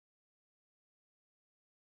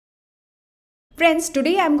Friends,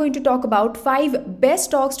 today I'm going to talk about 5 best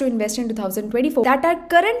stocks to invest in 2024 that are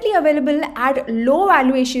currently available at low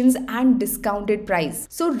valuations and discounted price.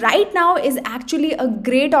 So right now is actually a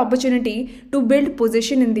great opportunity to build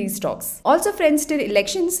position in these stocks. Also friends, till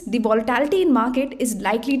elections, the volatility in market is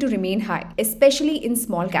likely to remain high, especially in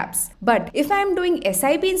small caps. But if I'm doing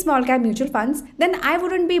SIP in small cap mutual funds, then I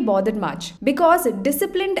wouldn't be bothered much because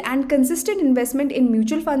disciplined and consistent investment in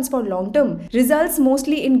mutual funds for long term results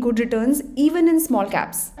mostly in good returns even in small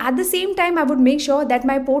caps. At the same time, I would make sure that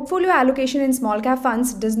my portfolio allocation in small cap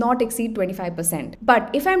funds does not exceed 25%. But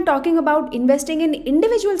if I'm talking about investing in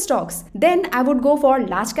individual stocks, then I would go for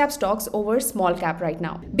large cap stocks over small cap right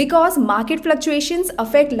now because market fluctuations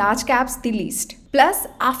affect large caps the least. Plus,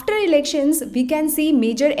 after elections, we can see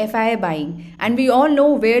major FII buying, and we all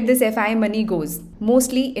know where this FII money goes,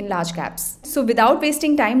 mostly in large caps. So without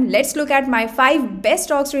wasting time, let's look at my 5 best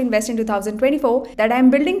stocks to invest in 2024 that I'm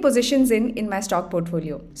building positions in my stock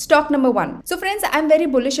portfolio. Stock number 1. So friends, I'm very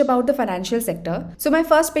bullish about the financial sector. So my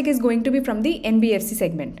first pick is going to be from the NBFC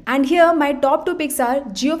segment. And here my top 2 picks are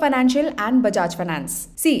Jio Financial and Bajaj Finance.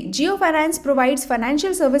 See, Jio Finance provides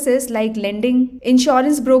financial services like lending,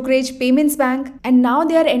 insurance brokerage, payments bank, and now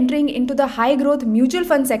they are entering into the high growth mutual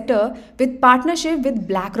fund sector with partnership with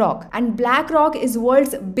BlackRock, and BlackRock is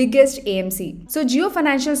world's biggest AMC. So Jio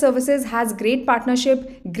Financial Services has great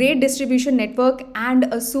partnership, great distribution network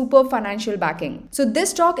and a super financial backing. So this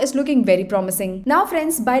stock is looking very promising. Now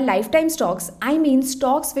friends, by lifetime stocks, I mean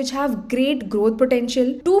stocks which have great growth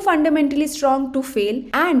potential, too fundamentally strong to fail,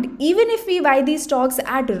 and even if we buy these stocks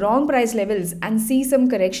at wrong price levels and see some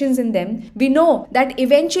corrections in them, we know that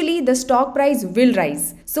eventually the stock price will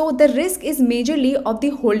rise. So the risk is majorly of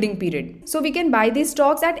the holding period. So we can buy these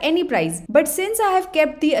stocks at any price. But since I have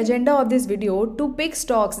kept the agenda of this video to pick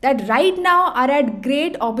stocks that right now are at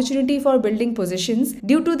great opportunity for building positions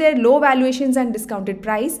due to their low valuations and discounted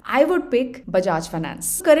price, I would pick Bajaj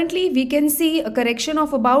Finance. Currently, we can see a correction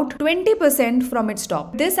of about 20% from its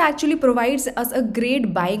top. This actually provides us a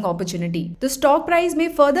great buying opportunity. The stock price may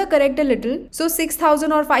further correct a little, so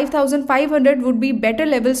 6,000 or 5,500 would be better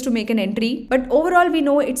levels to make an entry. But overall, we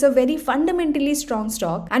know it's a very fundamentally strong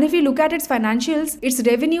stock, and if you look at its financials, its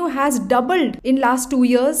revenue has doubled in last 2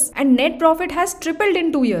 years and net profit has tripled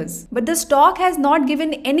in 2 years. But the stock has not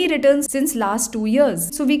given any returns since last 2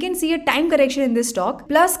 years. So we can see a time correction in this stock.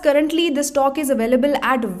 Plus currently the stock is available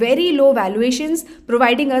at very low valuations,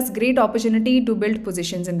 providing us great opportunity to build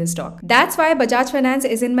positions in this stock. That's why Bajaj Finance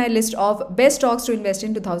is in my list of best stocks to invest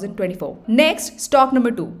in 2024. Next, stock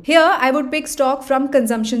number 2. Here I would pick stock from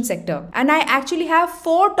consumption sector, and I actually have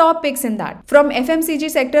 4 top picks in that. From FMCG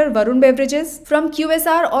sector, Varun Beverages; from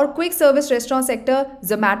QSR or quick service restaurant sector,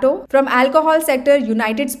 Zomato; from alcohol sector,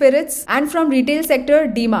 United Spirits; and from retail sector,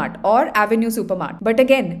 D-Mart or Avenue Supermart. But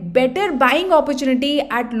again, better buying opportunity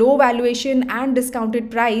at low valuation and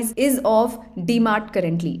discounted price is of D-Mart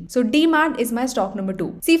currently. So D-Mart is my stock number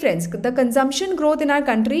 2. See friends, the consumption growth in our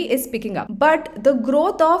country is picking up, but the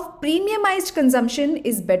growth of premiumized consumption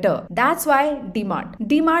is better. That's why D-Mart.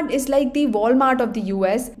 D-Mart is like the Walmart of the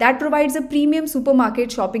US that provides a premium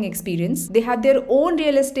supermarket shopping experience. They have their own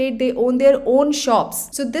real estate, they own their own shops.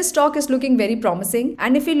 So this stock is looking very promising.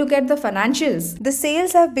 And if you look at the financials, the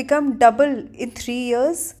sales have become double in 3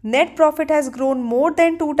 years. Net profit has grown more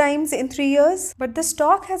than 2 times in 3 years. But the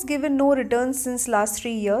stock has given no returns since last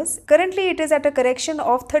 3 years. Currently it is at a correction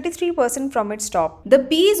of 33% from its top. The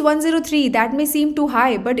P is 103. That may seem too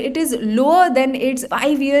high, but it is lower than its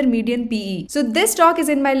 5-year median PE. So this stock is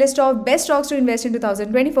in my list of best stocks to invest in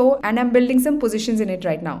 2024, and I'm building some positions in it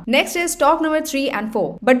right now. Next is stock number 3 and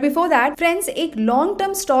 4. But before that, friends, एक long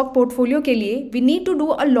term stock portfolio के लिए we need to do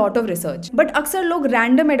a lot of research. But अक्सर लोग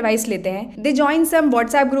random advice लेते हैं. They join some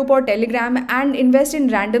WhatsApp group or Telegram and invest in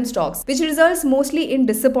random stocks, which results mostly in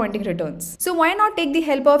disappointing returns. So why not take the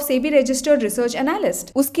help of SEBI registered research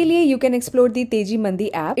analyst? उसके लिए you can explore the Teji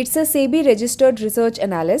Mandi app. It's a SEBI registered research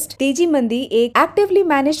analyst. Teji Mandi एक actively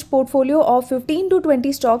managed portfolio of 15 to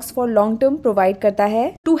 20 stocks for long term provide करता है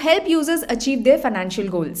to help users achieve their financial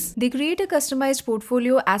goals. They create a customized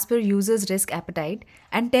portfolio as per users' risk appetite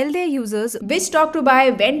and tell their users which stock to buy,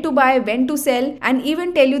 when to sell, and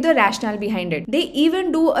even tell you the rationale behind it. They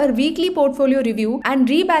even do a weekly portfolio review and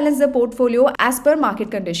rebalance the portfolio as per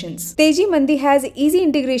market conditions. Teji Mandi has easy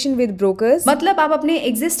integration with brokers. मतलब आप अपने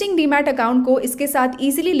existing demat account को इसके साथ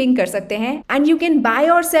easily link कर सकते हैं and you can buy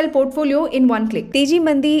or sell portfolio in one click. Teji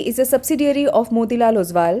Mandi is a subsidiary of Motilal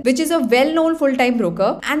Oswal, which is a well-known full-time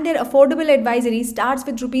broker, and their affordable advisory starts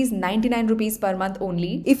with ₹99 per month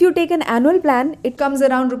only. If you take an annual plan, it comes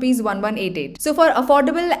comes around rupees 1188. So for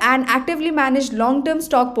affordable and actively managed long-term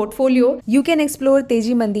stock portfolio, you can explore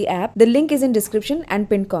Teji Mandi app. The link is in description and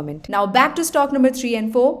pinned comment. Now back to stock number 3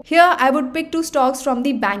 and 4. Here I would pick two stocks from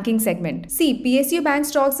the banking segment. See, PSU bank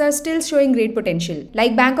stocks are still showing great potential.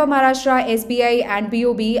 Like Bank of Maharashtra, SBI and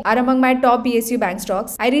BOB are among my top PSU bank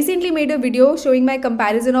stocks. I recently made a video showing my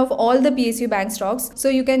comparison of all the PSU bank stocks, so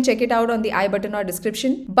you can check it out on the I button or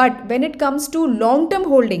description. But when it comes to long-term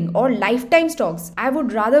holding or lifetime stocks, I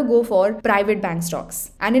would rather go for private bank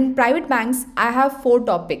stocks. And in private banks, I have 4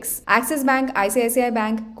 top picks: Axis Bank, ICICI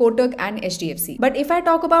Bank, Kotak and HDFC. But if I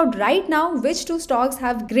talk about right now which two stocks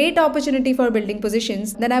have great opportunity for building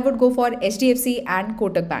positions, then I would go for HDFC and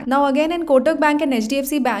Kotak Bank. Now again, in Kotak Bank and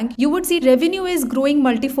HDFC Bank, you would see revenue is growing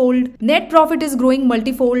multifold, net profit is growing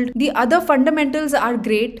multifold, the other fundamentals are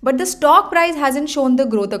great, but the stock price hasn't shown the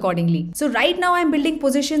growth accordingly. So right now I'm building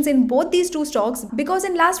positions in both these two stocks because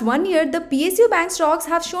in last 1 year the PSU bank stocks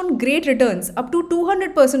have shown great returns up to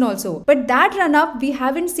 200% also. But that run up we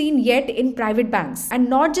haven't seen yet in private banks. And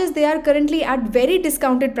not just they are currently at very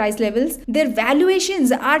discounted price levels, their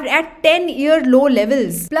valuations are at 10-year low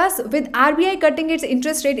levels. Plus, with RBI cutting its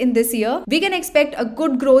interest rate in this year, we can expect a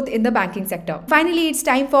good growth in the banking sector. Finally, it's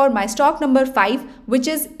time for my stock number 5, which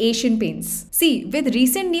is Asian Paints. See, with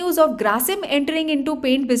recent news of Grasim entering into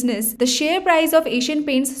paint business, the share price of Asian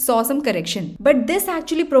Paints saw some correction. But this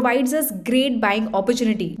actually provides us great buying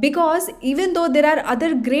opportunity because even though there are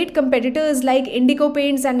other great competitors like Indigo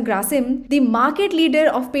Paints and Grasim, the market leader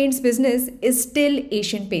of paints business is still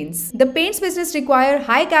Asian Paints. The paints business require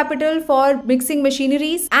high capital for mixing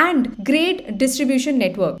machineries and great distribution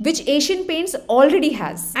network, which Asian Paints already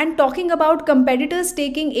has. And talking about competitors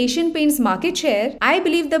taking Asian Paints market share, I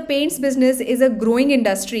believe the paints business is a growing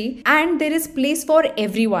industry and there is place for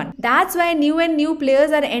everyone. That's why new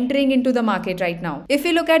players are entering into the market right now. If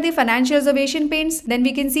we look at the financials of Asian Paints, then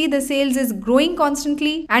we can see the sales is growing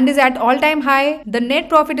constantly and is at all-time high. The net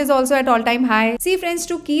profit is also at all-time high. See friends,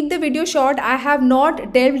 to keep the video short, I have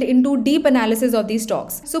not delved into deep analysis of these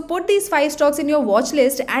stocks. So put these 5 stocks in your watch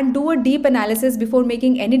list and do a deep analysis before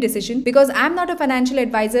making any decision, because I'm not a financial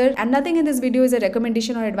advisor and nothing in this video is a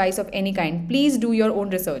recommendation or advice of any kind. Please do your own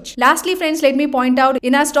research. Lastly friends, let me point out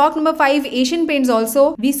in our stock number 5, Asian Paints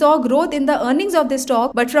also, we saw growth in the earnings of this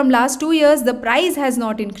stock, but from last 2 years the price has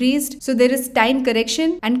not increased, so there is time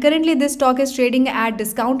correction and currently this stock is trading at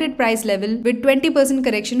discounted price level with 20%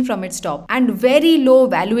 correction from its top and very low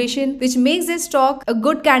valuation, which makes this stock a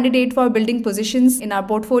good candidate for building positions in our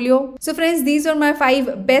portfolio. So friends, these are my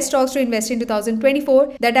 5 best stocks to invest in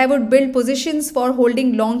 2024 that I would build positions for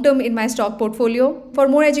holding long term in my stock portfolio. For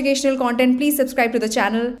more educational content, please subscribe to the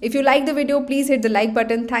channel. If you like the video, please hit the like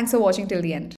button. Thanks for watching till the end.